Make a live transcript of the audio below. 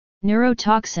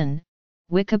Neurotoxin,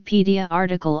 Wikipedia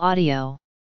article audio.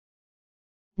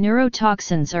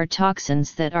 Neurotoxins are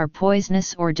toxins that are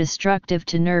poisonous or destructive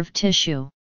to nerve tissue.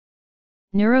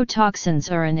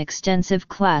 Neurotoxins are an extensive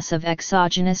class of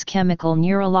exogenous chemical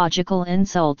neurological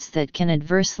insults that can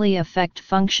adversely affect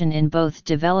function in both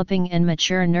developing and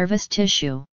mature nervous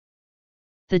tissue.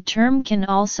 The term can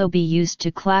also be used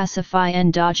to classify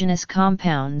endogenous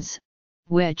compounds,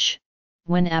 which,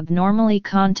 when abnormally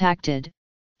contacted,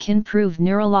 can prove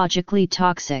neurologically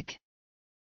toxic.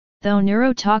 Though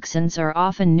neurotoxins are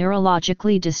often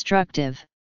neurologically destructive,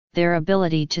 their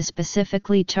ability to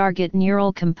specifically target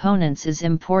neural components is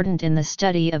important in the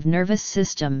study of nervous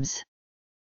systems.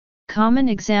 Common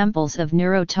examples of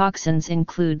neurotoxins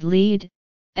include lead,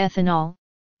 ethanol,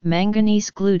 manganese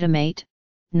glutamate,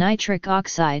 nitric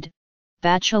oxide,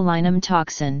 botulinum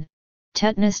toxin,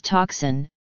 tetanus toxin,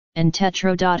 and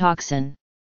tetrodotoxin.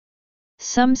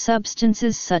 Some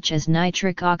substances such as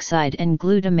nitric oxide and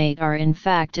glutamate are in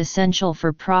fact essential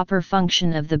for proper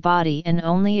function of the body and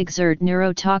only exert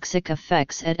neurotoxic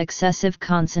effects at excessive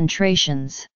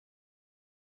concentrations.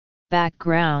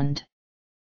 Background.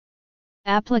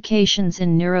 Applications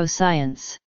in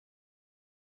neuroscience.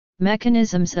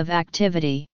 Mechanisms of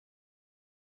activity.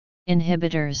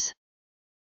 Inhibitors.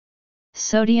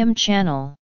 Sodium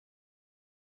channel.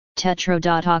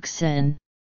 Tetrodotoxin.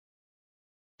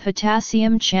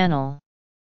 Potassium channel.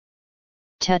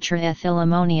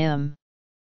 Tetraethylammonium.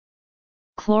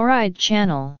 Chloride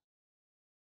channel.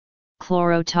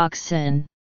 Chlorotoxin.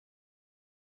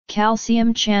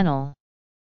 Calcium channel.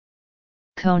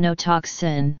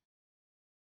 Conotoxin.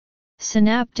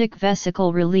 Synaptic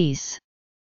vesicle release.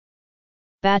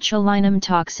 Botulinum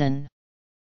toxin.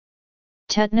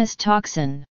 Tetanus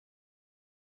toxin.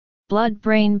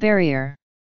 Blood-brain barrier.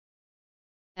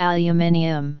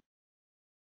 Aluminium.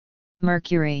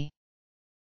 Mercury.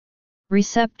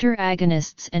 Receptor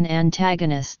agonists and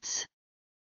antagonists.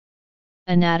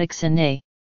 Anatoxin A.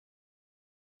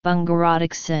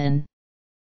 Bungarotoxin.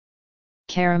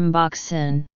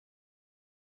 Caramboxin.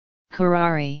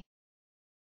 Curare.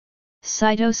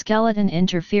 Cytoskeleton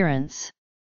interference.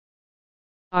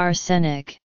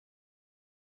 Arsenic.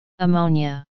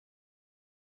 Ammonia.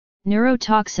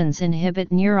 Neurotoxins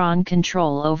inhibit neuron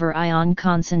control over ion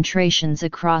concentrations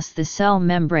across the cell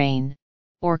membrane,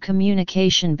 or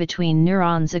communication between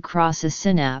neurons across a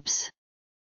synapse.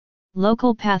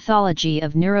 Local pathology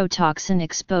of neurotoxin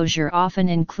exposure often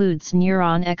includes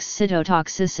neuron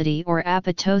excitotoxicity or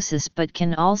apoptosis but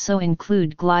can also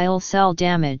include glial cell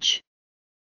damage.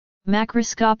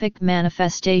 Macroscopic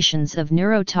manifestations of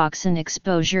neurotoxin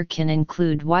exposure can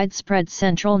include widespread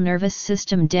central nervous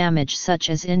system damage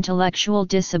such as intellectual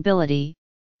disability,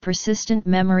 persistent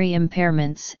memory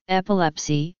impairments,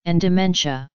 epilepsy, and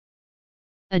dementia.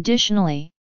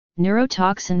 Additionally,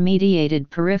 neurotoxin-mediated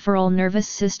peripheral nervous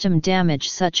system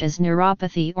damage such as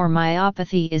neuropathy or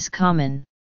myopathy is common.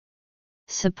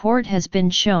 Support has been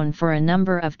shown for a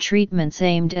number of treatments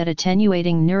aimed at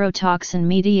attenuating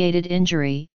neurotoxin-mediated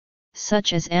injury,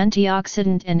 such as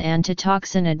antioxidant and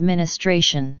antitoxin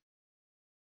administration.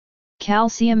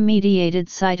 Calcium-mediated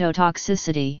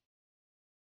cytotoxicity.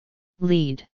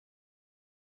 Lead.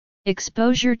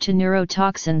 Exposure to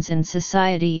neurotoxins in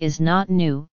society is not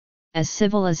new, as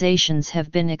civilizations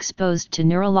have been exposed to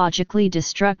neurologically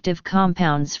destructive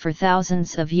compounds for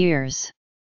thousands of years.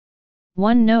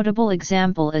 One notable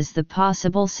example is the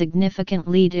possible significant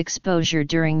lead exposure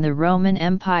during the Roman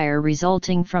Empire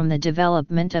resulting from the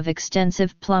development of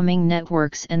extensive plumbing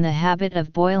networks and the habit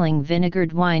of boiling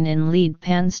vinegared wine in lead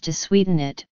pans to sweeten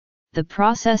it, the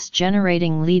process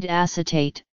generating lead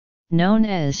acetate, known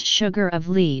as sugar of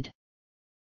lead.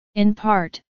 In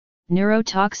part,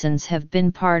 neurotoxins have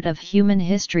been part of human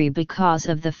history because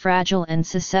of the fragile and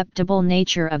susceptible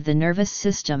nature of the nervous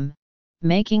system,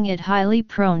 making it highly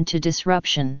prone to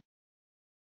disruption.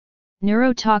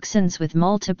 Neurotoxins with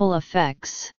multiple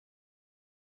effects.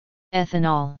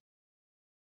 Ethanol.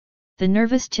 The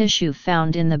nervous tissue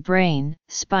found in the brain,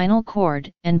 spinal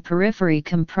cord, and periphery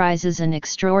comprises an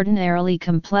extraordinarily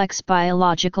complex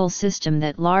biological system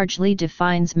that largely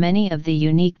defines many of the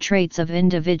unique traits of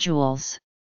individuals.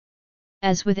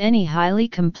 As with any highly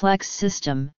complex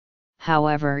system,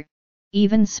 however,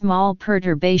 even small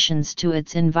perturbations to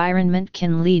its environment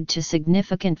can lead to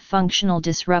significant functional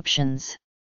disruptions.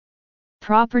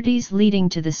 Properties leading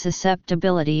to the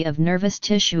susceptibility of nervous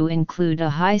tissue include a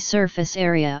high surface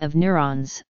area of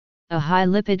neurons, a high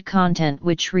lipid content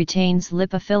which retains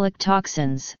lipophilic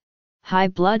toxins, high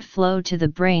blood flow to the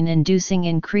brain inducing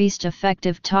increased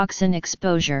effective toxin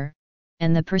exposure,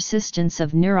 and the persistence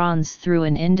of neurons through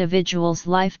an individual's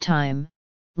lifetime,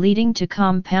 leading to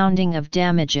compounding of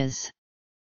damages.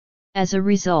 As a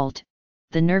result,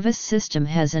 the nervous system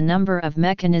has a number of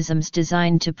mechanisms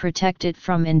designed to protect it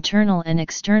from internal and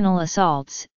external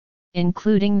assaults,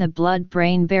 including the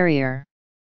blood-brain barrier.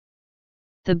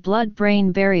 The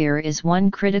blood-brain barrier is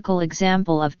one critical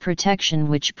example of protection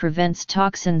which prevents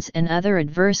toxins and other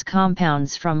adverse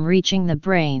compounds from reaching the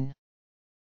brain.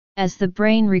 As the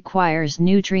brain requires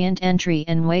nutrient entry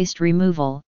and waste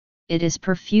removal, it is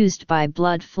perfused by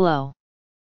blood flow.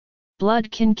 Blood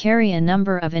can carry a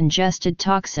number of ingested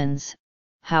toxins,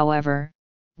 however,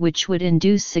 which would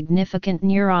induce significant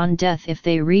neuron death if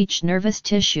they reach nervous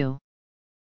tissue.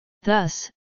 Thus,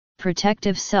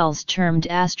 protective cells termed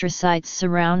astrocytes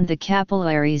surround the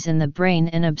capillaries in the brain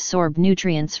and absorb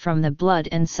nutrients from the blood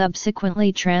and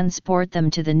subsequently transport them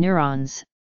to the neurons,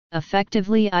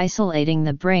 effectively isolating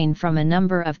the brain from a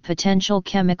number of potential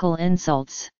chemical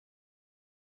insults.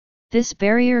 This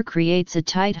barrier creates a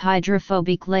tight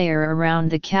hydrophobic layer around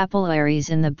the capillaries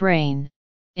in the brain,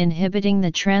 inhibiting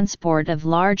the transport of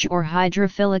large or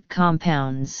hydrophilic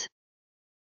compounds.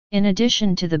 In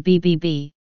addition to the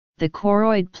BBB, the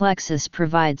choroid plexus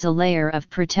provides a layer of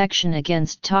protection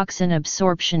against toxin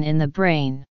absorption in the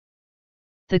brain.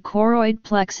 The choroid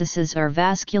plexuses are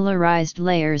vascularized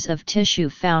layers of tissue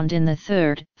found in the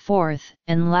third, fourth,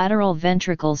 and lateral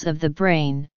ventricles of the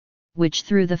brain, which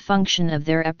through the function of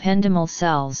their ependymal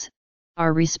cells,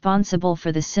 are responsible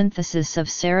for the synthesis of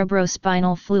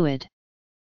cerebrospinal fluid.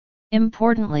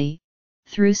 Importantly,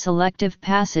 through selective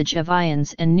passage of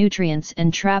ions and nutrients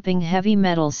and trapping heavy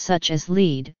metals such as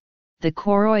lead, the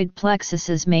choroid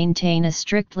plexuses maintain a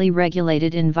strictly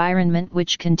regulated environment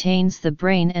which contains the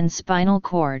brain and spinal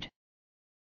cord.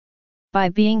 By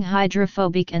being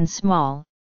hydrophobic and small,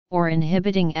 or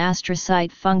inhibiting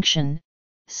astrocyte function,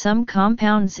 some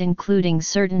compounds including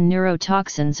certain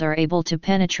neurotoxins are able to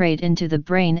penetrate into the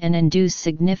brain and induce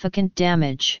significant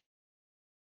damage.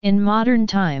 In modern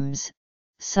times,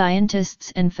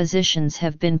 scientists and physicians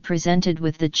have been presented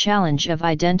with the challenge of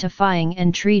identifying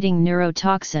and treating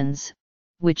neurotoxins,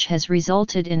 which has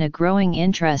resulted in a growing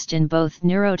interest in both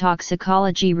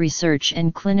neurotoxicology research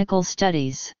and clinical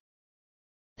studies.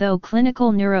 Though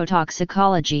clinical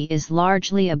neurotoxicology is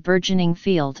largely a burgeoning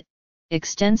field,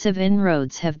 extensive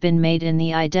inroads have been made in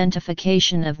the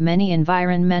identification of many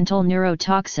environmental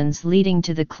neurotoxins, leading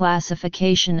to the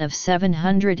classification of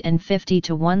 750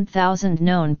 to 1,000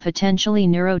 known potentially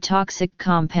neurotoxic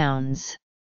compounds.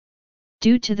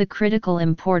 Due to the critical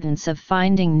importance of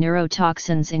finding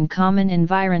neurotoxins in common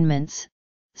environments,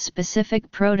 specific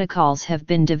protocols have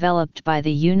been developed by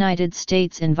the United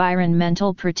States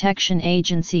Environmental Protection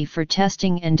Agency for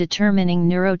testing and determining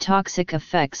neurotoxic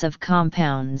effects of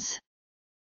compounds.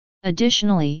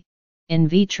 Additionally, in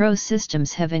vitro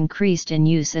systems have increased in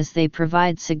use as they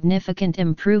provide significant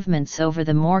improvements over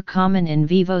the more common in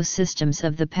vivo systems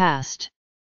of the past.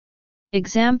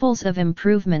 Examples of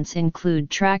improvements include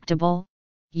tractable,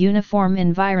 uniform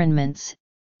environments,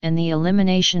 and the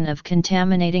elimination of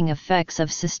contaminating effects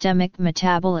of systemic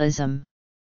metabolism.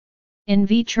 In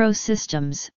vitro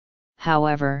systems,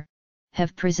 however,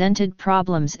 have presented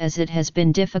problems as it has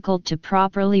been difficult to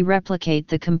properly replicate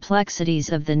the complexities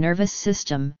of the nervous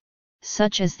system,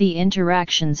 such as the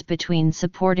interactions between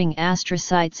supporting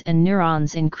astrocytes and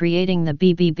neurons in creating the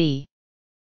BBB.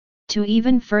 To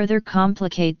even further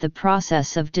complicate the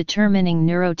process of determining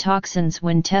neurotoxins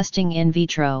when testing in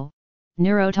vitro,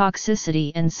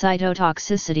 neurotoxicity and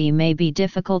cytotoxicity may be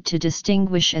difficult to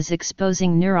distinguish, as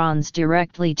exposing neurons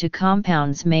directly to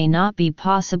compounds may not be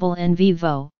possible in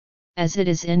vivo, as it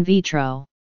is in vitro.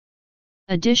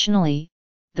 Additionally,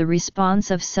 the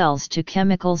response of cells to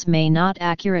chemicals may not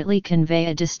accurately convey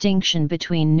a distinction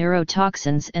between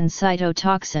neurotoxins and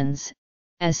cytotoxins,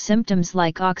 as symptoms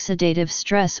like oxidative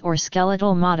stress or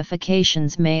skeletal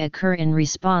modifications may occur in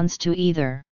response to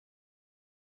either.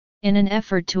 In an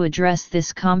effort to address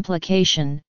this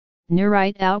complication,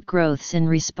 neurite outgrowths in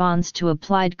response to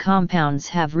applied compounds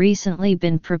have recently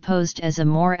been proposed as a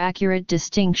more accurate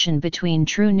distinction between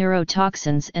true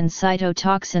neurotoxins and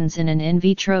cytotoxins in an in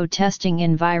vitro testing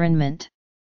environment.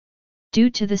 Due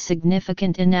to the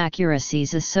significant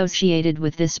inaccuracies associated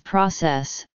with this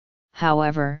process,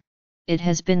 however, it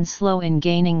has been slow in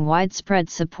gaining widespread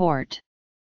support.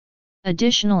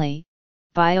 Additionally,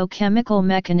 biochemical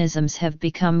mechanisms have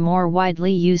become more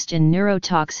widely used in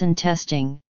neurotoxin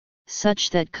testing, such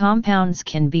that compounds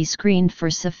can be screened for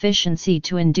sufficiency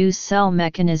to induce cell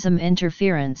mechanism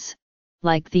interference,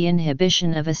 like the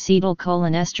inhibition of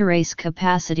acetylcholinesterase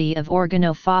capacity of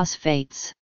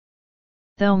organophosphates.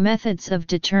 Though methods of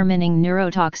determining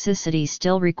neurotoxicity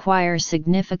still require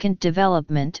significant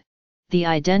development, the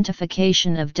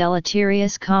identification of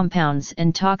deleterious compounds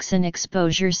and toxin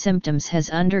exposure symptoms has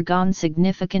undergone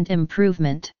significant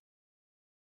improvement.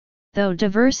 Though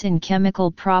diverse in chemical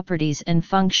properties and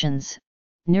functions,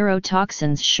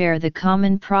 neurotoxins share the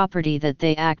common property that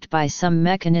they act by some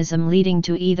mechanism leading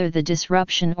to either the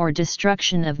disruption or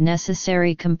destruction of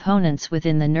necessary components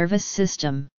within the nervous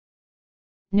system.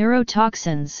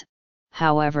 Neurotoxins,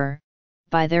 however,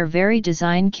 by their very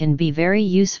design can be very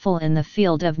useful in the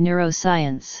field of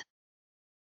neuroscience.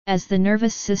 As the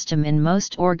nervous system in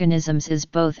most organisms is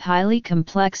both highly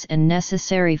complex and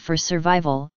necessary for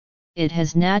survival, it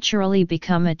has naturally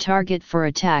become a target for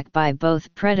attack by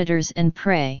both predators and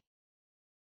prey.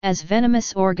 As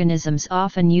venomous organisms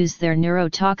often use their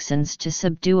neurotoxins to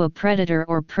subdue a predator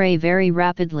or prey very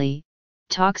rapidly,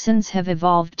 toxins have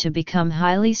evolved to become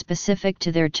highly specific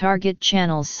to their target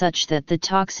channels such that the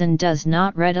toxin does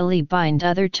not readily bind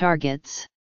other targets.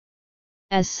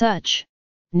 As such,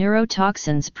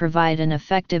 neurotoxins provide an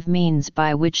effective means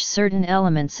by which certain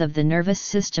elements of the nervous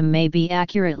system may be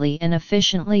accurately and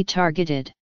efficiently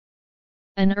targeted.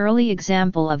 An early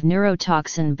example of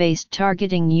neurotoxin-based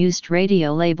targeting used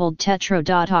radio-labeled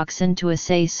tetrodotoxin to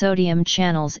assay sodium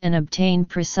channels and obtain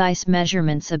precise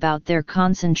measurements about their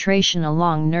concentration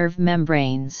along nerve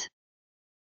membranes.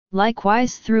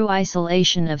 Likewise, through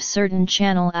isolation of certain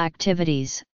channel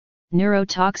activities,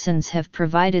 neurotoxins have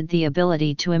provided the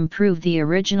ability to improve the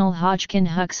original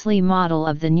Hodgkin-Huxley model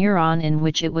of the neuron, in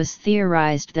which it was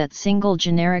theorized that single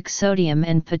generic sodium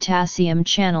and potassium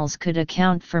channels could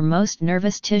account for most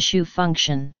nervous tissue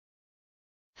function.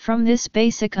 From this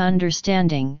basic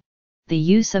understanding, the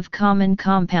use of common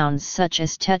compounds such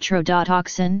as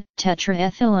tetrodotoxin,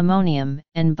 tetraethylammonium,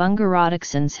 and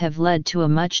bungarotoxins have led to a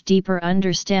much deeper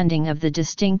understanding of the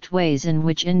distinct ways in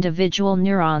which individual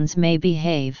neurons may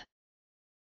behave.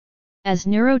 As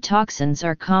neurotoxins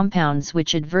are compounds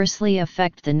which adversely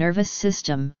affect the nervous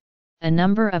system, a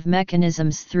number of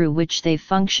mechanisms through which they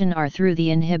function are through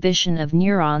the inhibition of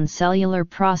neuron cellular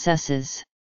processes.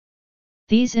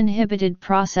 These inhibited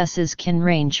processes can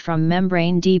range from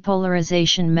membrane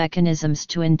depolarization mechanisms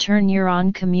to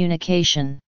interneuron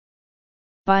communication.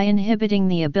 By inhibiting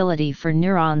the ability for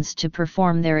neurons to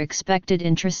perform their expected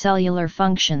intracellular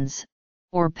functions,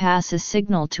 or pass a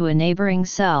signal to a neighboring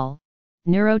cell,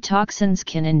 neurotoxins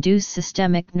can induce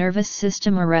systemic nervous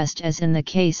system arrest, as in the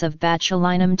case of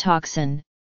botulinum toxin,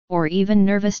 or even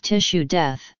nervous tissue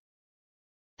death.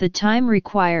 The time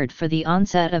required for the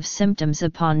onset of symptoms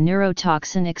upon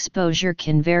neurotoxin exposure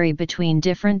can vary between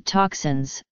different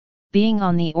toxins, being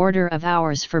on the order of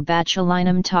hours for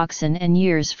botulinum toxin and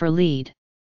years for lead.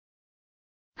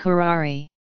 Curare.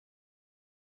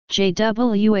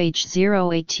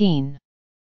 JWH018.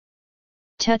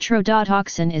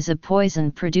 Tetrodotoxin is a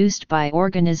poison produced by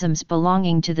organisms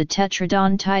belonging to the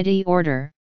Tetradontidae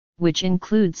order, which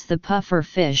includes the puffer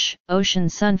fish, ocean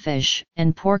sunfish,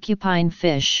 and porcupine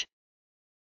fish.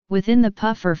 Within the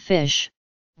puffer fish,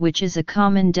 which is a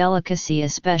common delicacy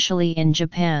especially in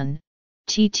Japan,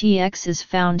 TTX is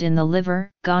found in the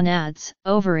liver, gonads,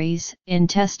 ovaries,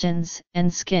 intestines,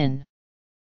 and skin.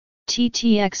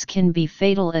 TTX can be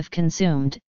fatal if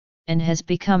consumed, and has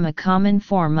become a common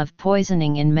form of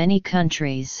poisoning in many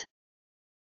countries.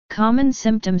 Common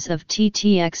symptoms of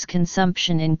TTX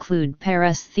consumption include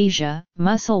paresthesia,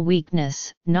 muscle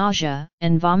weakness, nausea,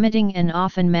 and vomiting, and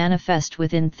often manifest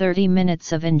within 30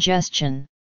 minutes of ingestion.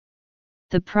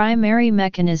 The primary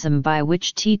mechanism by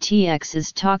which TTX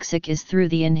is toxic is through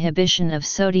the inhibition of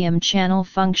sodium channel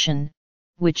function,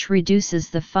 which reduces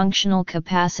the functional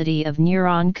capacity of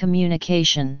neuron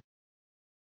communication.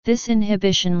 This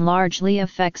inhibition largely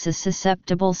affects a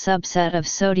susceptible subset of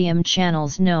sodium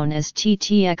channels known as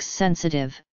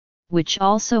TTX-sensitive, which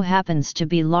also happens to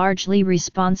be largely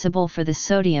responsible for the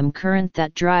sodium current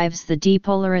that drives the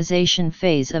depolarization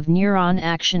phase of neuron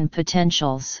action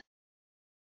potentials.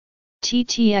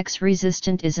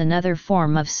 TTX-resistant is another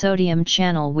form of sodium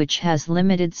channel which has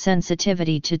limited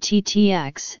sensitivity to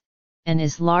TTX, and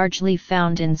is largely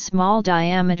found in small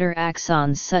diameter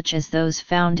axons such as those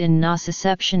found in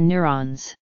nociception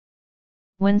neurons.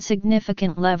 When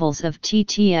significant levels of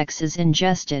TTX is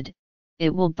ingested,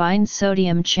 it will bind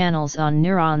sodium channels on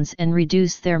neurons and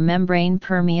reduce their membrane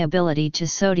permeability to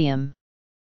sodium.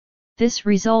 This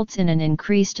results in an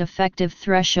increased effective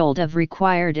threshold of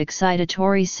required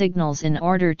excitatory signals in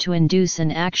order to induce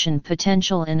an action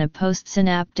potential in a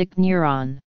postsynaptic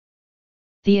neuron.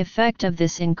 The effect of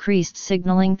this increased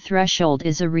signaling threshold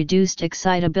is a reduced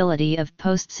excitability of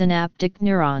postsynaptic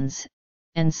neurons,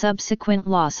 and subsequent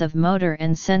loss of motor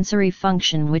and sensory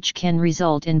function, which can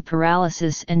result in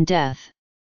paralysis and death.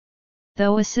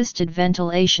 Though assisted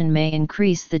ventilation may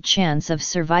increase the chance of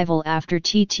survival after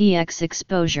TTX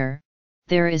exposure,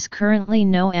 there is currently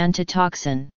no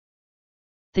antitoxin.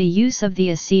 The use of the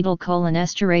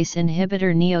acetylcholinesterase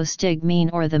inhibitor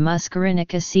neostigmine or the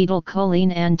muscarinic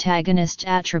acetylcholine antagonist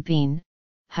atropine,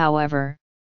 however,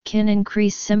 can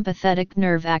increase sympathetic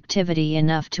nerve activity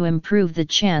enough to improve the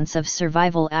chance of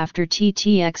survival after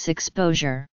TTX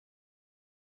exposure.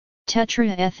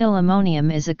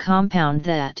 Tetraethylammonium is a compound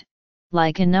that,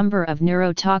 like a number of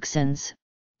neurotoxins,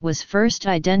 was first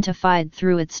identified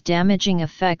through its damaging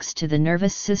effects to the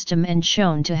nervous system and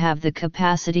shown to have the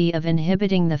capacity of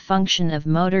inhibiting the function of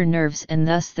motor nerves and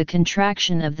thus the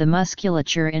contraction of the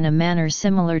musculature in a manner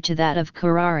similar to that of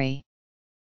curare.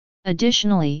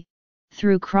 Additionally,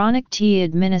 through chronic T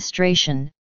administration,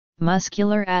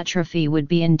 muscular atrophy would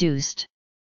be induced.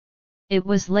 It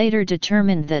was later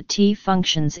determined that T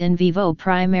functions in vivo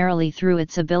primarily through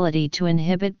its ability to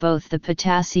inhibit both the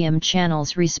potassium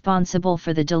channels responsible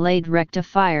for the delayed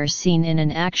rectifier seen in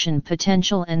an action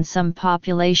potential and some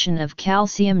population of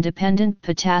calcium-dependent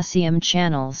potassium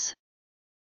channels.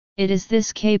 It is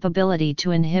this capability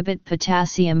to inhibit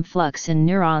potassium flux in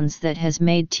neurons that has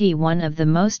made T one of the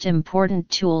most important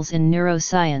tools in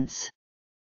neuroscience.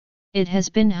 It has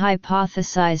been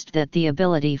hypothesized that the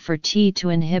ability for T to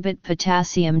inhibit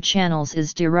potassium channels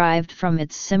is derived from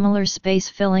its similar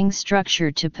space-filling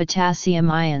structure to potassium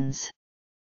ions.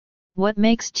 What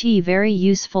makes T very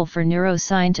useful for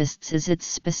neuroscientists is its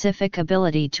specific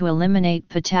ability to eliminate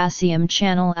potassium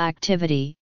channel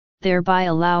activity, thereby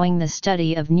allowing the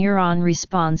study of neuron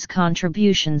response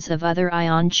contributions of other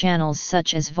ion channels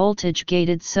such as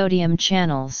voltage-gated sodium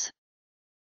channels.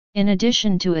 In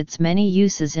addition to its many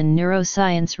uses in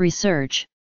neuroscience research,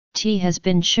 T has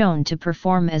been shown to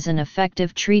perform as an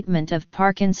effective treatment of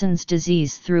Parkinson's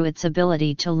disease through its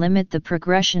ability to limit the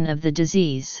progression of the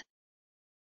disease.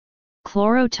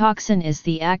 Chlorotoxin is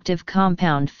the active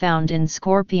compound found in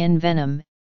scorpion venom,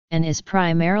 and is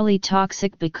primarily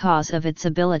toxic because of its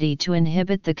ability to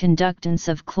inhibit the conductance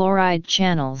of chloride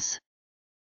channels.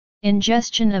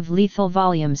 Ingestion of lethal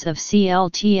volumes of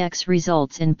CLTX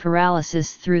results in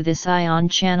paralysis through this ion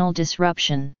channel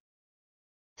disruption.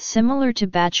 Similar to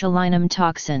botulinum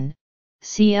toxin,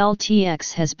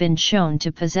 CLTX has been shown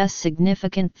to possess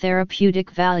significant therapeutic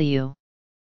value.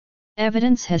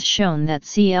 Evidence has shown that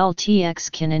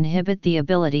CLTX can inhibit the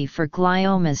ability for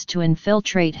gliomas to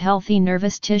infiltrate healthy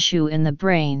nervous tissue in the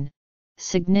brain,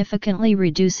 significantly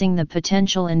reducing the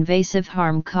potential invasive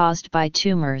harm caused by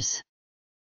tumors.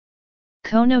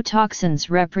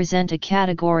 Conotoxins represent a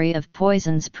category of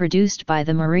poisons produced by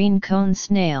the marine cone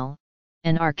snail,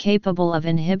 and are capable of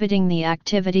inhibiting the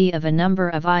activity of a number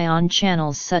of ion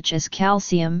channels such as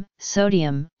calcium,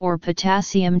 sodium, or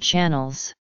potassium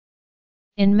channels.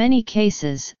 In many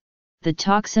cases, the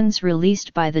toxins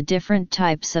released by the different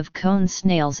types of cone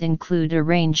snails include a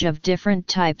range of different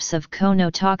types of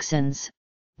conotoxins,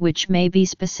 which may be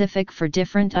specific for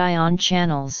different ion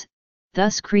channels,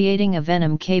 thus creating a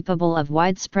venom capable of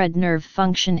widespread nerve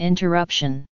function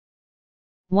interruption.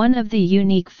 One of the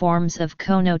unique forms of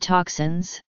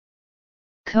conotoxins.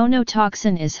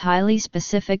 Conotoxin is highly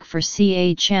specific for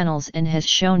Ca channels and has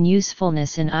shown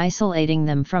usefulness in isolating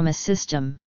them from a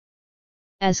system.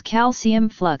 As calcium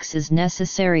flux is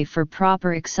necessary for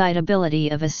proper excitability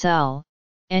of a cell,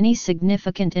 any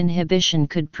significant inhibition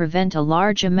could prevent a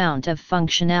large amount of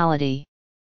functionality.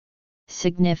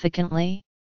 Significantly,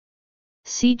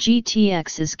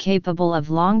 CGTX is capable of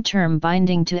long-term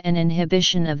binding to and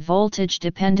inhibition of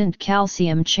voltage-dependent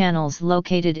calcium channels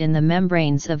located in the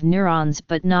membranes of neurons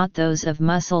but not those of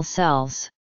muscle cells.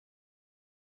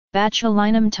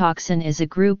 Botulinum toxin is a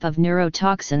group of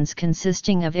neurotoxins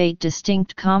consisting of 8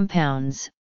 distinct compounds,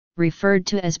 referred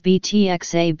to as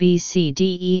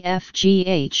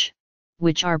BTXABCDEFGH,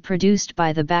 which are produced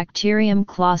by the bacterium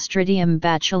Clostridium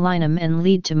botulinum and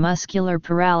lead to muscular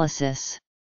paralysis.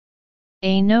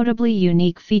 A notably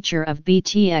unique feature of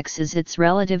BTX is its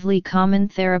relatively common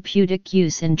therapeutic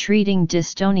use in treating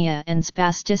dystonia and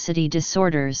spasticity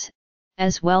disorders,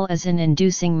 as well as in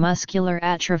inducing muscular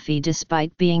atrophy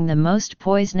despite being the most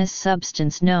poisonous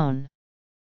substance known.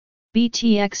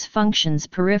 BTX functions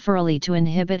peripherally to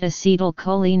inhibit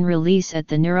acetylcholine release at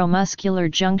the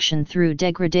neuromuscular junction through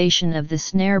degradation of the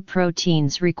snare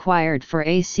proteins required for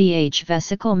ACH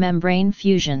vesicle membrane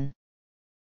fusion.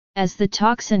 As the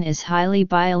toxin is highly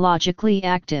biologically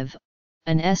active,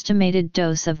 an estimated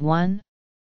dose of 1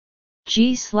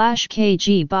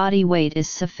 g/kg body weight is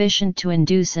sufficient to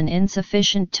induce an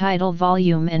insufficient tidal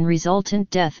volume and resultant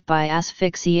death by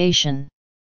asphyxiation.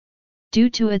 Due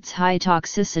to its high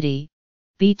toxicity,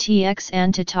 BTX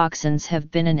antitoxins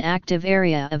have been an active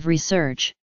area of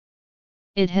research.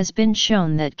 It has been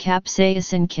shown that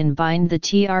capsaicin can bind the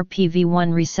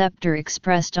TRPV1 receptor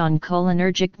expressed on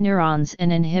cholinergic neurons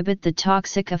and inhibit the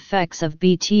toxic effects of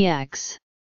BTX.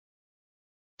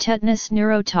 Tetanus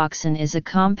neurotoxin is a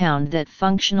compound that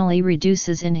functionally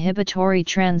reduces inhibitory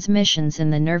transmissions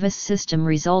in the nervous system,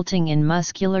 resulting in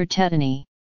muscular tetany.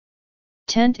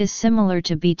 TENT is similar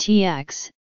to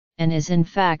BTX, and is in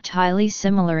fact highly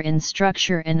similar in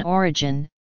structure and origin,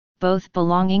 both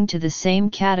belonging to the same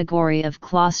category of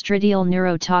clostridial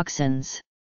neurotoxins.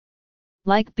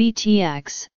 Like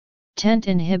BTX, TENT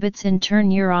inhibits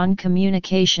interneuron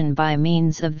communication by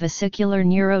means of vesicular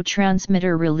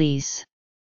neurotransmitter release.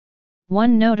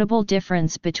 One notable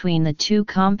difference between the two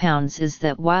compounds is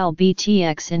that while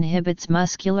BTX inhibits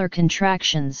muscular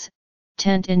contractions,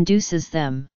 TENT induces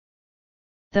them.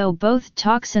 Though both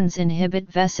toxins inhibit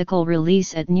vesicle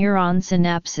release at neuron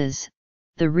synapses,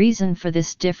 the reason for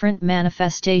this different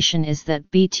manifestation is that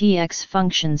BTX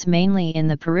functions mainly in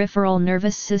the peripheral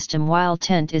nervous system while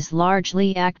TENT is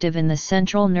largely active in the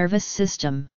central nervous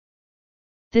system.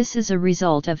 This is a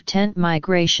result of TENT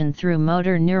migration through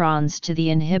motor neurons to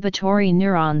the inhibitory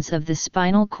neurons of the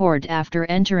spinal cord after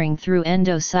entering through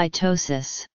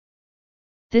endocytosis.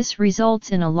 This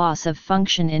results in a loss of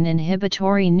function in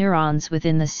inhibitory neurons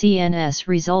within the CNS,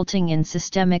 resulting in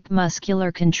systemic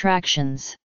muscular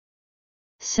contractions.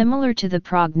 Similar to the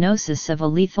prognosis of a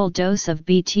lethal dose of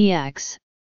BTX,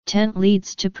 TENT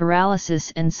leads to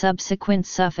paralysis and subsequent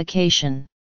suffocation.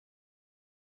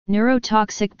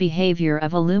 Neurotoxic behavior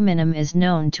of aluminum is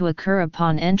known to occur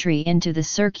upon entry into the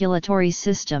circulatory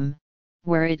system,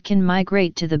 where it can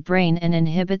migrate to the brain and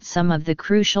inhibit some of the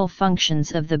crucial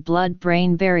functions of the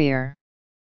blood-brain barrier.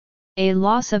 A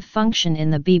loss of function in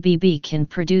the BBB can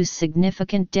produce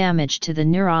significant damage to the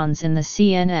neurons in the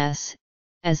CNS,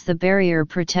 as the barrier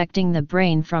protecting the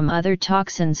brain from other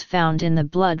toxins found in the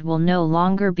blood will no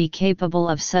longer be capable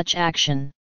of such action.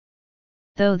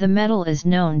 Though the metal is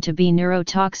known to be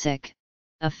neurotoxic,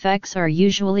 effects are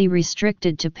usually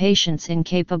restricted to patients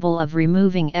incapable of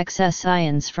removing excess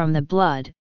ions from the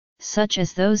blood, such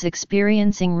as those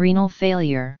experiencing renal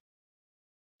failure.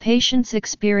 Patients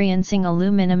experiencing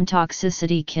aluminum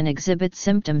toxicity can exhibit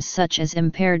symptoms such as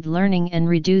impaired learning and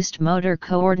reduced motor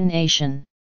coordination.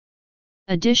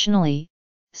 Additionally,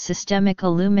 systemic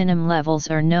aluminum levels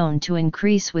are known to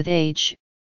increase with age,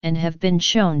 and have been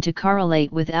shown to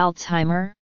correlate with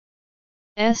Alzheimer's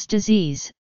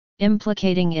disease,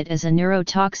 implicating it as a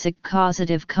neurotoxic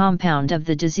causative compound of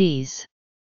the disease.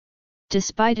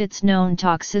 Despite its known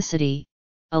toxicity,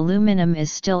 aluminum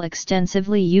is still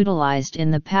extensively utilized in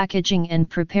the packaging and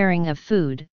preparing of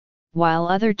food, while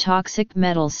other toxic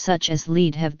metals such as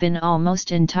lead have been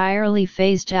almost entirely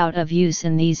phased out of use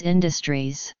in these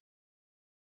industries.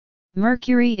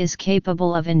 Mercury is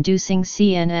capable of inducing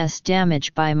CNS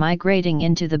damage by migrating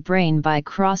into the brain by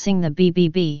crossing the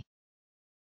BBB.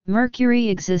 Mercury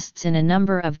exists in a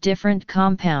number of different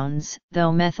compounds,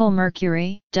 though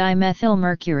methylmercury,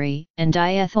 dimethylmercury, and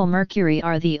diethylmercury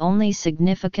are the only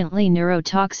significantly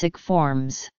neurotoxic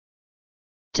forms.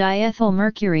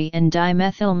 Diethylmercury and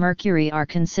dimethylmercury are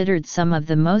considered some of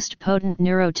the most potent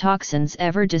neurotoxins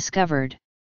ever discovered.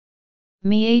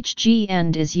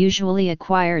 MHGN is usually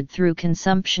acquired through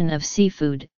consumption of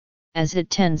seafood, as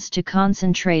it tends to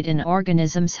concentrate in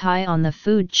organisms high on the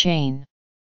food chain.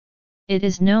 It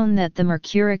is known that the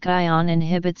mercuric ion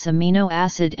inhibits amino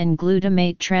acid and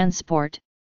glutamate transport,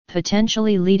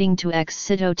 potentially leading to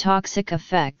excitotoxic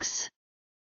effects.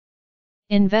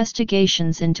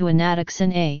 Investigations into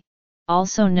anadoxin A,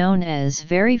 also known as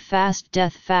very fast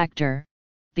death factor,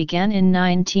 began in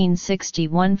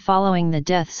 1961 following the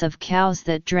deaths of cows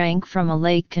that drank from a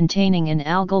lake containing an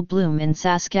algal bloom in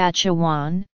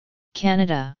Saskatchewan,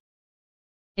 Canada.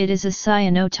 It is a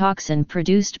cyanotoxin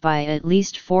produced by at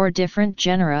least 4 different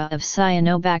genera of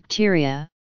cyanobacteria,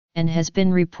 and has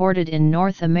been reported in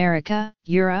North America,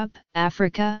 Europe,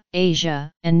 Africa,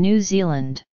 Asia, and New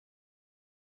Zealand.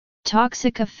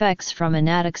 Toxic effects from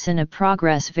anadoxin A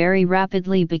progress very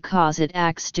rapidly because it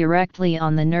acts directly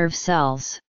on the nerve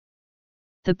cells.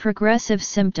 The progressive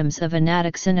symptoms of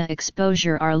anadoxin A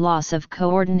exposure are loss of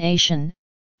coordination,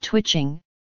 twitching,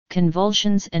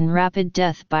 convulsions and rapid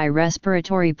death by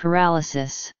respiratory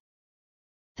paralysis.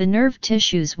 The nerve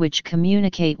tissues which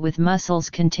communicate with muscles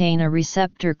contain a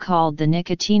receptor called the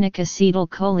nicotinic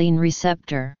acetylcholine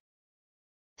receptor.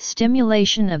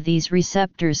 Stimulation of these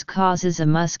receptors causes a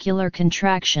muscular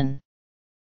contraction.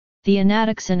 The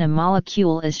anadoxin A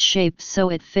molecule is shaped so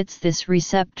it fits this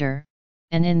receptor,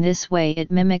 and in this way it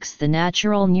mimics the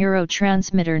natural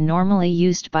neurotransmitter normally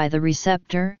used by the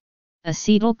receptor,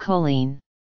 acetylcholine.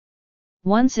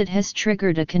 Once it has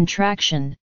triggered a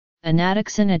contraction,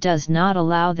 anadoxin does not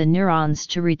allow the neurons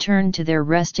to return to their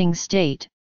resting state,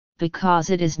 because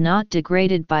it is not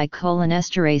degraded by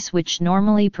cholinesterase, which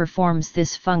normally performs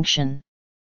this function.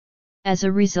 As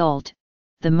a result,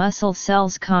 the muscle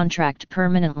cells contract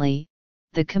permanently,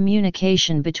 the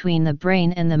communication between the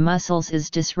brain and the muscles is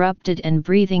disrupted and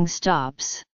breathing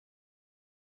stops.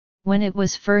 When it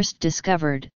was first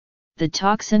discovered, the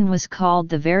toxin was called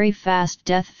the very fast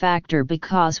death factor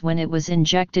because when it was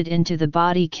injected into the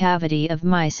body cavity of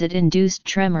mice it induced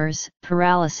tremors,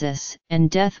 paralysis, and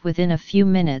death within a few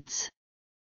minutes.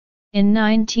 In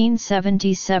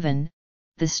 1977,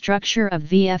 the structure of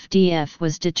VFDF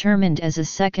was determined as a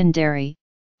secondary,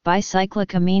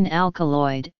 bicyclic-amine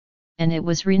alkaloid, and it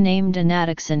was renamed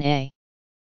anadoxin A.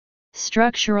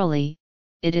 Structurally,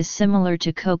 it is similar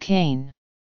to cocaine.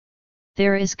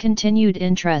 There is continued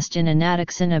interest in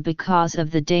anadoxin A because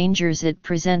of the dangers it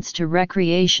presents to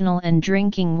recreational and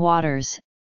drinking waters,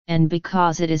 and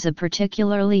because it is a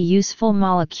particularly useful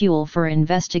molecule for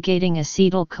investigating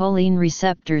acetylcholine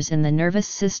receptors in the nervous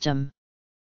system.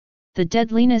 The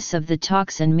deadliness of the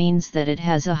toxin means that it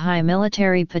has a high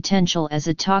military potential as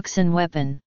a toxin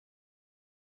weapon.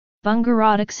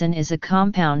 Bungarotoxin is a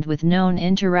compound with known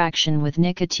interaction with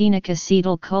nicotinic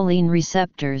acetylcholine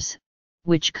receptors,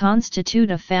 which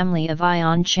constitute a family of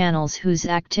ion channels whose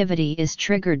activity is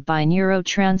triggered by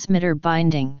neurotransmitter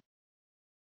binding.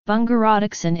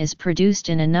 Bungarotoxin is produced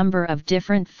in a number of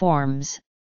different forms,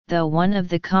 though one of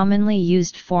the commonly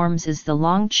used forms is the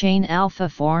long-chain alpha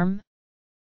form.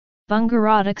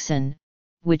 Bungarotoxin,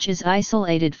 which is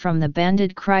isolated from the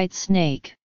banded kite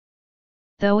snake.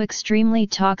 Though extremely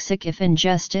toxic if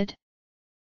ingested,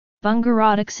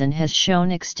 bungarotoxin has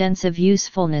shown extensive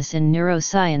usefulness in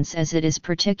neuroscience as it is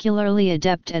particularly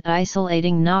adept at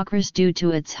isolating knockers due to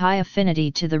its high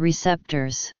affinity to the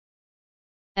receptors.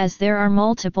 As there are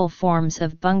multiple forms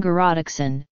of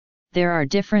bungarotoxin, there are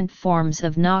different forms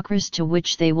of knockers to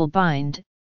which they will bind,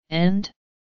 and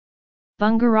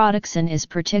bungarotoxin is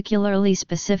particularly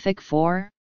specific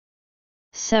for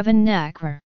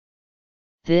 7-NACR.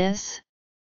 This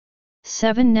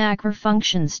 7-NACR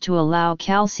functions to allow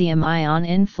calcium ion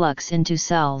influx into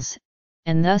cells,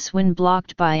 and thus when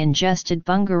blocked by ingested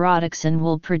bungarotoxin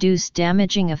will produce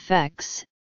damaging effects,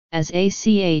 as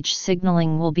ACH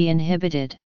signaling will be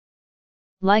inhibited.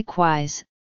 Likewise,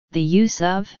 the use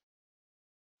of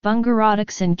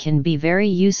bungarotoxin can be very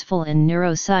useful in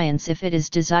neuroscience if it is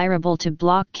desirable to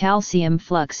block calcium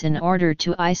flux in order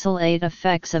to isolate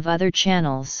effects of other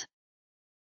channels.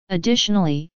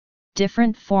 Additionally,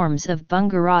 different forms of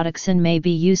bungarotoxin may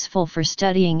be useful for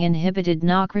studying inhibited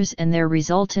knockers and their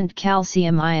resultant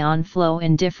calcium ion flow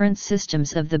in different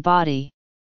systems of the body.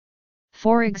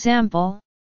 For example,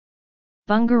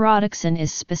 bungarotoxin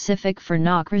is specific for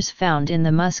knockers found in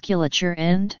the musculature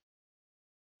and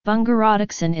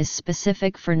bungarotoxin is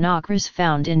specific for knockers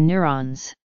found in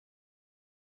neurons.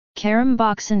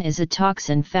 Caramboxin is a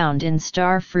toxin found in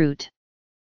star fruit.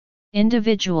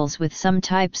 Individuals with some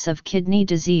types of kidney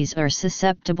disease are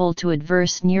susceptible to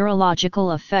adverse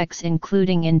neurological effects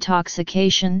including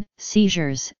intoxication,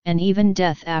 seizures, and even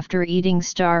death after eating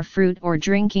star fruit or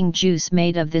drinking juice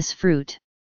made of this fruit.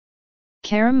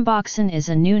 Caramboxin is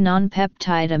a new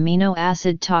non-peptide amino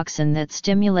acid toxin that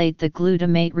stimulate the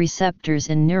glutamate receptors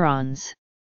in neurons.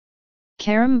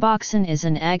 Caramboxin is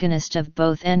an agonist of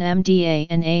both NMDA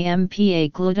and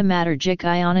AMPA glutamatergic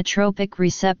ionotropic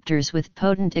receptors with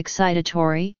potent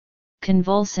excitatory,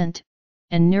 convulsant,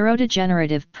 and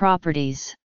neurodegenerative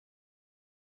properties.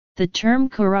 The term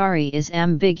curare is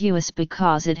ambiguous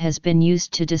because it has been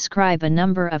used to describe a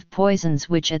number of poisons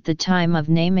which at the time of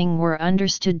naming were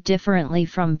understood differently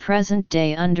from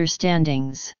present-day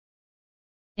understandings.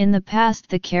 In the past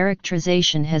the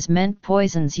characterization has meant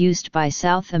poisons used by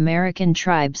South American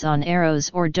tribes on arrows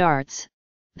or darts,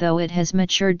 though it has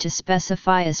matured to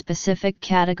specify a specific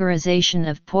categorization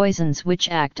of poisons which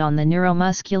act on the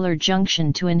neuromuscular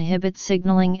junction to inhibit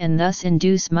signaling and thus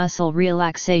induce muscle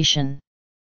relaxation.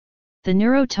 The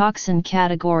neurotoxin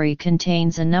category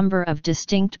contains a number of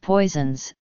distinct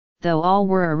poisons, though all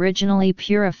were originally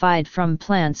purified from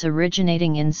plants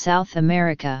originating in South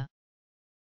America.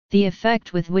 The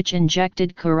effect with which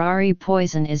injected curare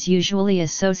poison is usually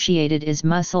associated is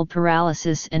muscle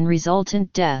paralysis and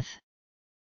resultant death.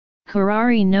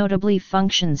 Curare notably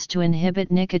functions to inhibit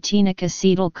nicotinic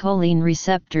acetylcholine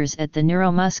receptors at the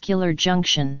neuromuscular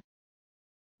junction.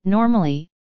 Normally,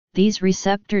 these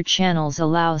receptor channels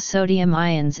allow sodium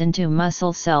ions into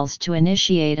muscle cells to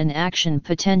initiate an action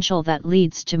potential that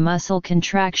leads to muscle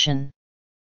contraction.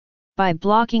 By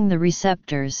blocking the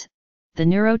receptors, the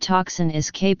neurotoxin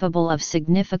is capable of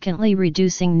significantly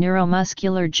reducing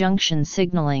neuromuscular junction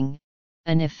signaling,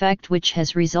 an effect which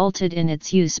has resulted in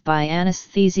its use by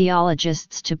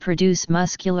anesthesiologists to produce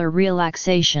muscular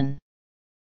relaxation.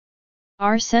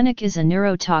 Arsenic is a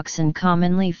neurotoxin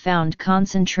commonly found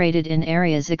concentrated in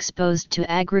areas exposed to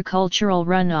agricultural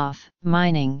runoff,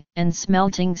 mining, and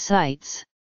smelting sites.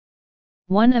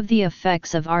 One of the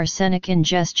effects of arsenic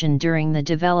ingestion during the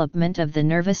development of the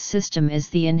nervous system is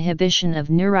the inhibition of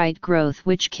neurite growth,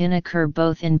 which can occur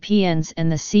both in PNs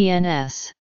and the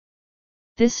CNS.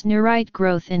 This neurite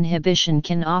growth inhibition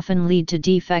can often lead to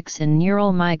defects in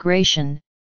neural migration,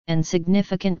 and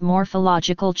significant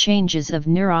morphological changes of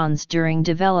neurons during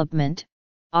development,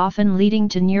 often leading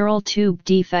to neural tube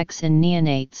defects in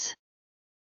neonates.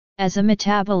 As a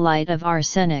metabolite of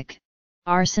arsenic,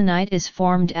 arsenite is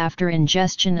formed after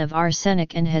ingestion of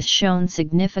arsenic and has shown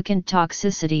significant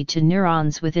toxicity to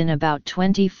neurons within about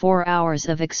 24 hours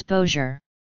of exposure.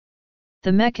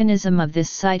 The mechanism of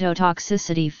this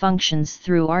cytotoxicity functions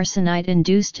through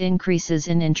arsenite-induced increases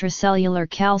in intracellular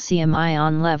calcium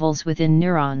ion levels within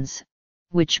neurons,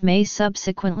 which may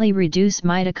subsequently reduce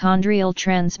mitochondrial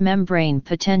transmembrane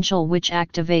potential, which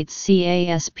activates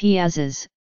caspases,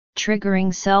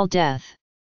 triggering cell death.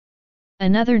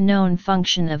 Another known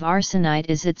function of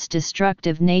arsenite is its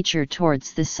destructive nature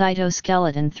towards the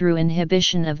cytoskeleton through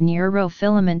inhibition of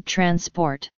neurofilament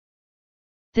transport.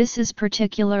 This is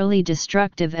particularly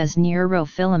destructive as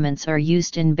neurofilaments are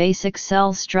used in basic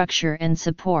cell structure and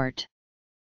support.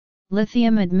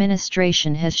 Lithium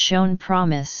administration has shown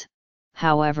promise,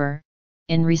 however,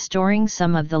 in restoring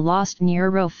some of the lost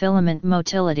neurofilament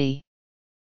motility.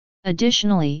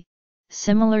 Additionally,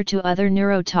 similar to other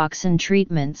neurotoxin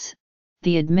treatments,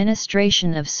 the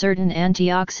administration of certain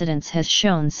antioxidants has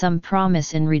shown some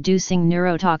promise in reducing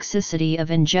neurotoxicity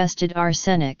of ingested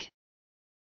arsenic.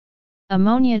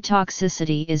 Ammonia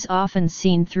toxicity is often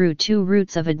seen through two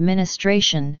routes of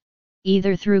administration,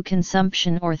 either through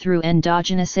consumption or through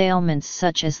endogenous ailments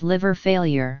such as liver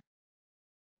failure.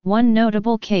 One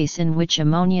notable case in which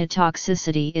ammonia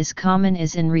toxicity is common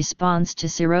is in response to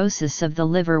cirrhosis of the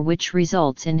liver, which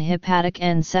results in hepatic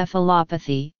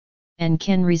encephalopathy, and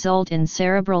can result in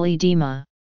cerebral edema.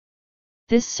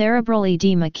 This cerebral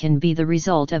edema can be the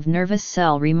result of nervous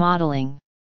cell remodeling.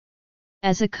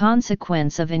 As a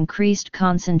consequence of increased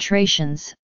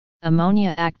concentrations,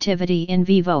 ammonia activity in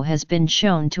vivo has been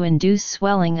shown to induce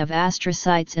swelling of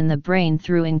astrocytes in the brain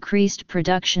through increased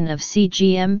production of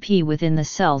cGMP within the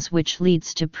cells, which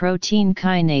leads to protein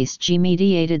kinase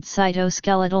G-mediated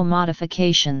cytoskeletal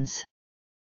modifications.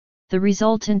 The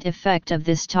resultant effect of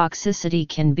this toxicity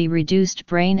can be reduced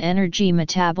brain energy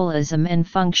metabolism and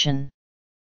function.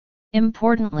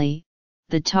 Importantly,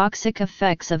 the toxic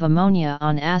effects of ammonia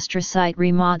on astrocyte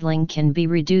remodeling can be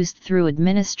reduced through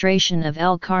administration of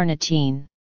L-carnitine.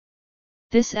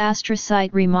 This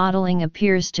astrocyte remodeling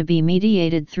appears to be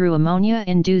mediated through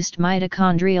ammonia-induced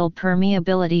mitochondrial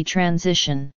permeability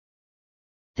transition.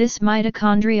 This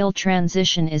mitochondrial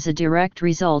transition is a direct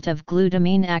result of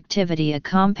glutamine activity, a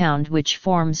compound which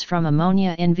forms from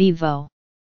ammonia in vivo.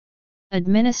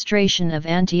 Administration of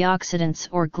antioxidants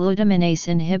or glutaminase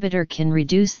inhibitor can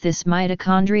reduce this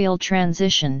mitochondrial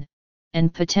transition,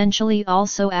 and potentially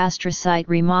also astrocyte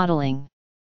remodeling.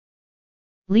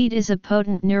 Lead is a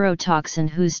potent neurotoxin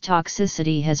whose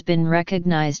toxicity has been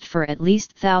recognized for at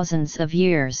least thousands of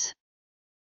years.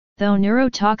 Though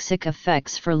neurotoxic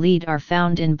effects for lead are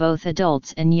found in both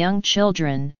adults and young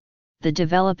children, the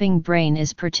developing brain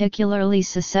is particularly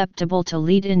susceptible to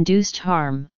lead-induced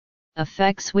harm,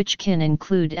 effects which can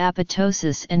include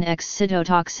apoptosis and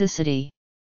excitotoxicity.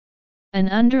 An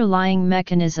underlying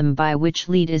mechanism by which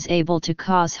lead is able to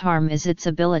cause harm is its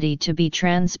ability to be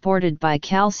transported by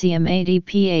calcium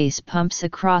ADPase pumps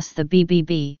across the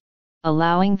BBB,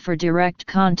 allowing for direct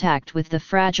contact with the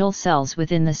fragile cells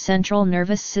within the central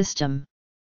nervous system.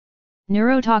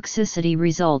 Neurotoxicity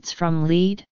results from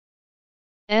lead's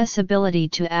ability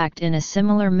to act in a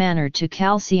similar manner to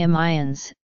calcium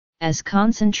ions, as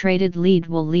concentrated lead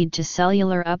will lead to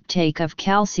cellular uptake of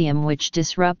calcium, which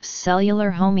disrupts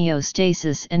cellular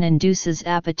homeostasis and induces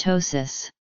apoptosis.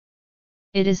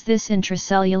 It is this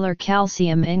intracellular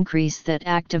calcium increase that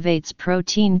activates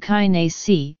protein kinase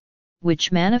C,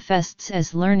 which manifests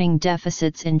as learning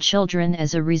deficits in children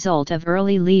as a result of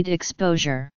early lead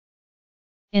exposure.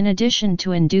 In addition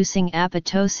to inducing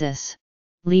apoptosis,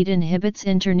 lead inhibits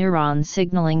interneuron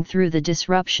signaling through the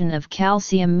disruption of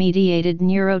calcium-mediated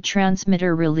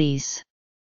neurotransmitter release.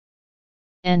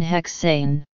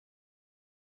 N-hexane.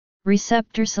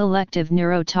 Receptor-selective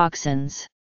neurotoxins.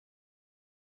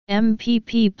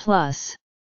 MPP+.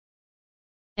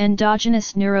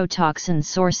 Endogenous neurotoxin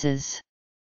sources.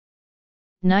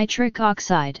 Nitric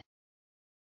oxide.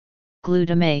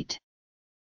 Glutamate.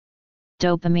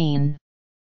 Dopamine.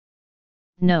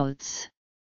 Notes.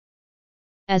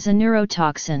 As a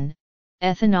neurotoxin,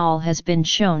 ethanol has been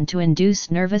shown to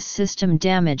induce nervous system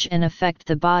damage and affect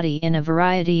the body in a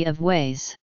variety of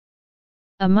ways.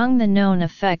 Among the known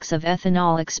effects of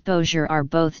ethanol exposure are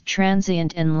both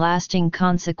transient and lasting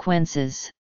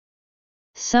consequences.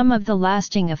 Some of the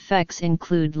lasting effects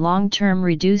include long-term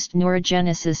reduced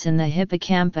neurogenesis in the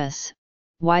hippocampus,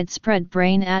 widespread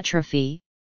brain atrophy,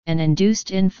 and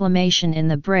induced inflammation in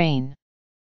the brain.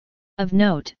 Of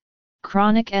note,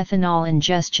 chronic ethanol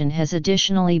ingestion has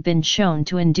additionally been shown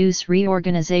to induce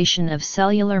reorganization of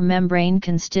cellular membrane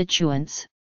constituents,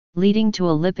 leading to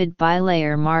a lipid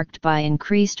bilayer marked by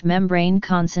increased membrane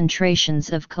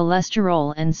concentrations of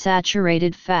cholesterol and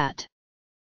saturated fat.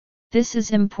 This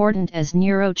is important as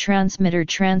neurotransmitter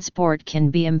transport can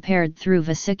be impaired through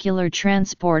vesicular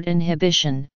transport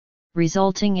inhibition,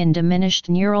 resulting in diminished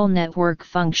neural network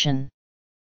function.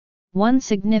 One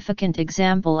significant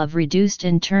example of reduced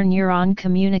interneuron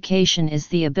communication is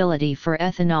the ability for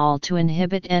ethanol to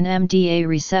inhibit NMDA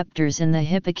receptors in the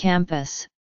hippocampus,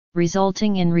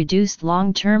 resulting in reduced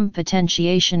long-term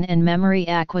potentiation and memory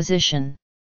acquisition.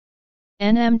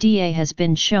 NMDA has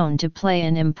been shown to play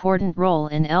an important role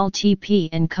in LTP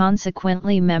and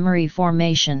consequently memory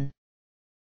formation.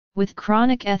 With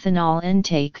chronic ethanol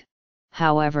intake,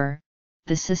 however,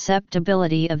 the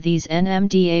susceptibility of these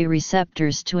NMDA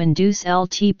receptors to induce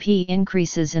LTP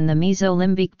increases in the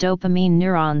mesolimbic dopamine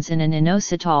neurons in an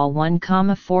inositol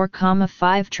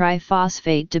 1,4,5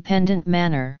 triphosphate-dependent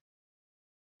manner.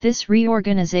 This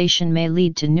reorganization may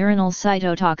lead to neuronal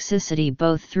cytotoxicity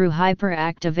both through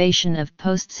hyperactivation of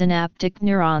postsynaptic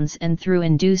neurons and through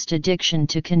induced addiction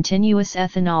to continuous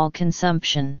ethanol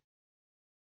consumption.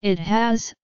 It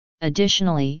has,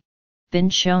 additionally, been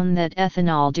shown that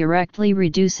ethanol directly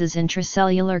reduces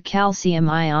intracellular calcium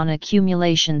ion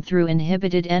accumulation through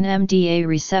inhibited NMDA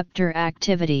receptor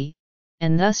activity,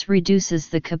 and thus reduces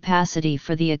the capacity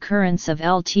for the occurrence of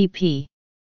LTP.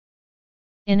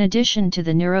 In addition to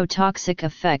the neurotoxic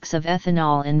effects of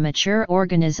ethanol in mature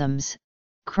organisms,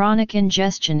 chronic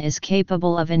ingestion is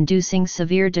capable of inducing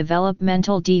severe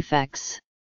developmental defects.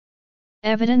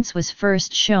 Evidence was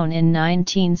first shown in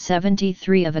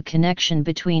 1973 of a connection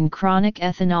between chronic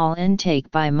ethanol intake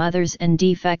by mothers and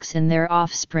defects in their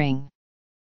offspring.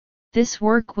 This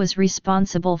work was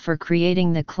responsible for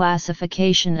creating the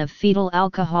classification of fetal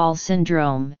alcohol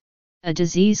syndrome, a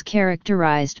disease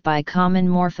characterized by common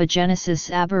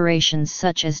morphogenesis aberrations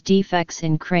such as defects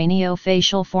in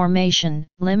craniofacial formation,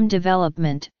 limb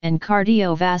development, and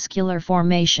cardiovascular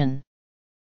formation.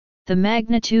 The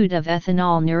magnitude of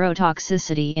ethanol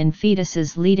neurotoxicity in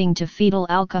fetuses leading to fetal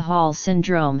alcohol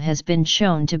syndrome has been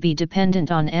shown to be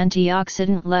dependent on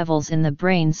antioxidant levels in the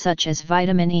brain such as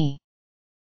vitamin E.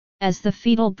 As the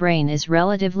fetal brain is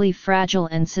relatively fragile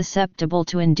and susceptible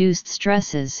to induced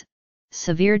stresses,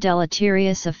 severe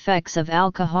deleterious effects of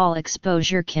alcohol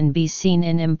exposure can be seen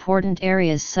in important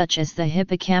areas such as the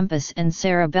hippocampus and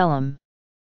cerebellum.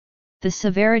 The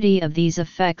severity of these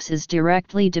effects is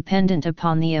directly dependent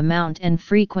upon the amount and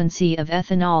frequency of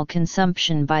ethanol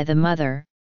consumption by the mother,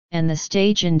 and the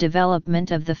stage in development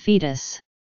of the fetus.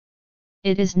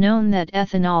 It is known that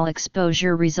ethanol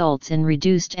exposure results in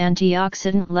reduced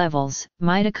antioxidant levels,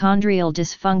 mitochondrial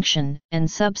dysfunction,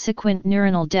 and subsequent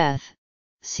neuronal death,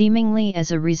 seemingly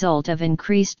as a result of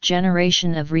increased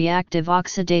generation of reactive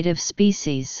oxidative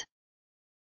species.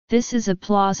 This is a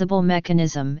plausible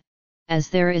mechanism, as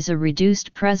there is a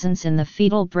reduced presence in the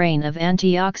fetal brain of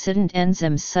antioxidant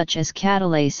enzymes such as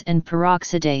catalase and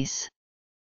peroxidase.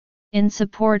 In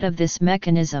support of this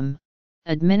mechanism,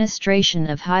 administration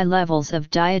of high levels of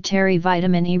dietary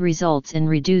vitamin E results in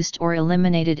reduced or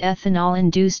eliminated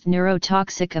ethanol-induced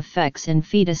neurotoxic effects in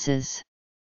fetuses.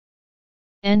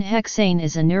 N-hexane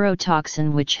is a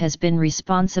neurotoxin which has been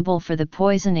responsible for the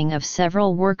poisoning of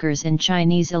several workers in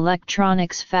Chinese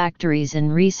electronics factories in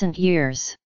recent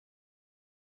years.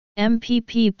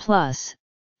 MPP+,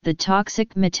 the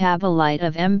toxic metabolite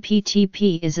of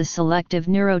MPTP, is a selective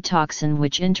neurotoxin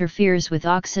which interferes with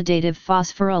oxidative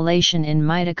phosphorylation in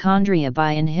mitochondria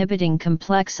by inhibiting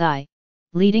complex I,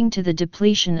 leading to the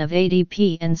depletion of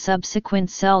ADP and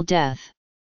subsequent cell death.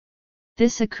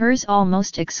 This occurs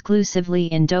almost exclusively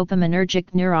in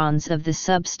dopaminergic neurons of the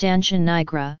substantia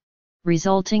nigra,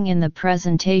 resulting in the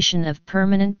presentation of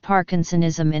permanent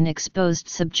Parkinsonism in exposed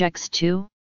subjects 2-3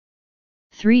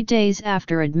 days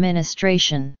after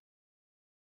administration.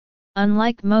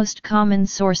 Unlike most common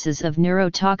sources of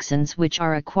neurotoxins which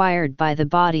are acquired by the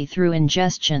body through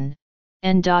ingestion,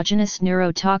 endogenous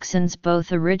neurotoxins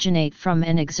both originate from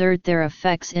and exert their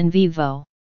effects in vivo.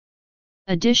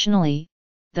 Additionally,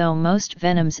 though most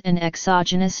venoms and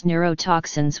exogenous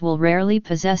neurotoxins will rarely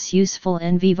possess useful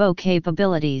in vivo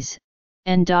capabilities,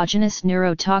 endogenous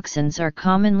neurotoxins are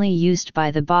commonly used by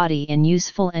the body in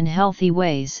useful and healthy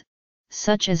ways,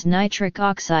 such as nitric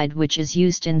oxide, which is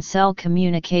used in cell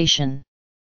communication.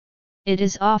 It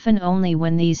is often only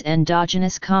when these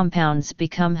endogenous compounds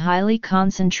become highly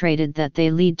concentrated that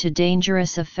they lead to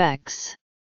dangerous effects.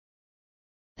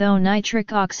 Though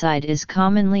nitric oxide is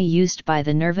commonly used by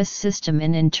the nervous system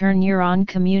in interneuron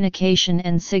communication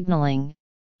and signaling,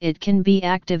 it can be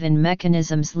active in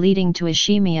mechanisms leading to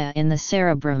ischemia in the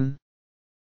cerebrum.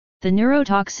 The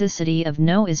neurotoxicity of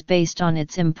NO is based on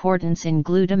its importance in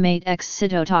glutamate X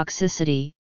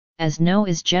cytotoxicity, as NO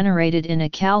is generated in a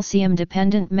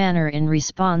calcium-dependent manner in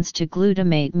response to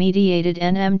glutamate-mediated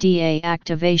NMDA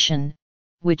activation,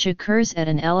 which occurs at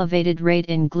an elevated rate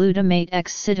in glutamate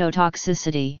X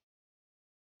cytotoxicity.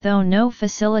 Though NO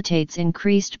facilitates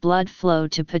increased blood flow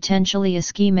to potentially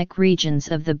ischemic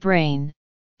regions of the brain,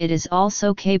 it is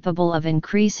also capable of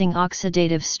increasing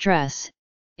oxidative stress,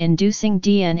 inducing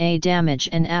DNA damage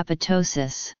and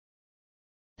apoptosis.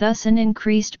 Thus, an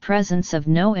increased presence of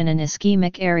NO in an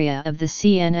ischemic area of the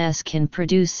CNS can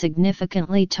produce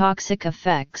significantly toxic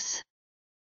effects.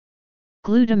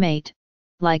 Glutamate,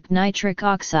 like nitric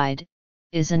oxide,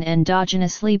 is an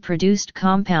endogenously produced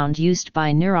compound used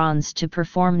by neurons to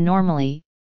perform normally,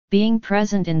 being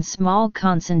present in small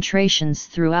concentrations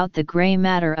throughout the gray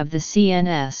matter of the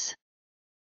CNS.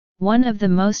 One of the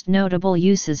most notable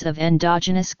uses of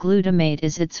endogenous glutamate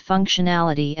is its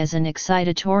functionality as an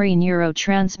excitatory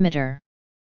neurotransmitter.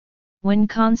 When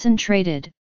concentrated,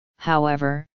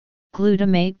 however,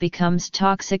 glutamate becomes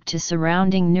toxic to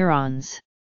surrounding neurons.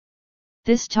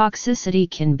 This toxicity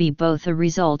can be both a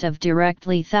result of direct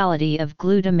lethality of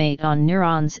glutamate on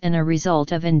neurons and a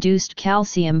result of induced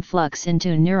calcium flux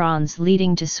into neurons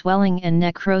leading to swelling and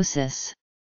necrosis.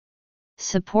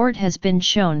 Support has been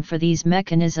shown for these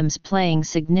mechanisms playing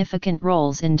significant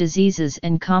roles in diseases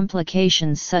and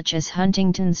complications such as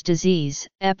Huntington's disease,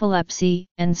 epilepsy,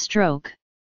 and stroke.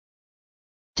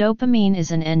 Dopamine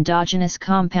is an endogenous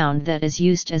compound that is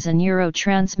used as a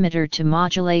neurotransmitter to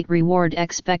modulate reward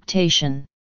expectation.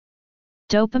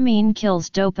 Dopamine kills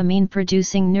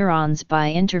dopamine-producing neurons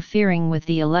by interfering with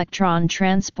the electron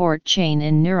transport chain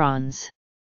in neurons.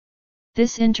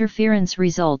 This interference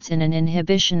results in an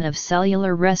inhibition of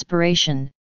cellular respiration,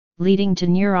 leading to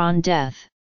neuron death.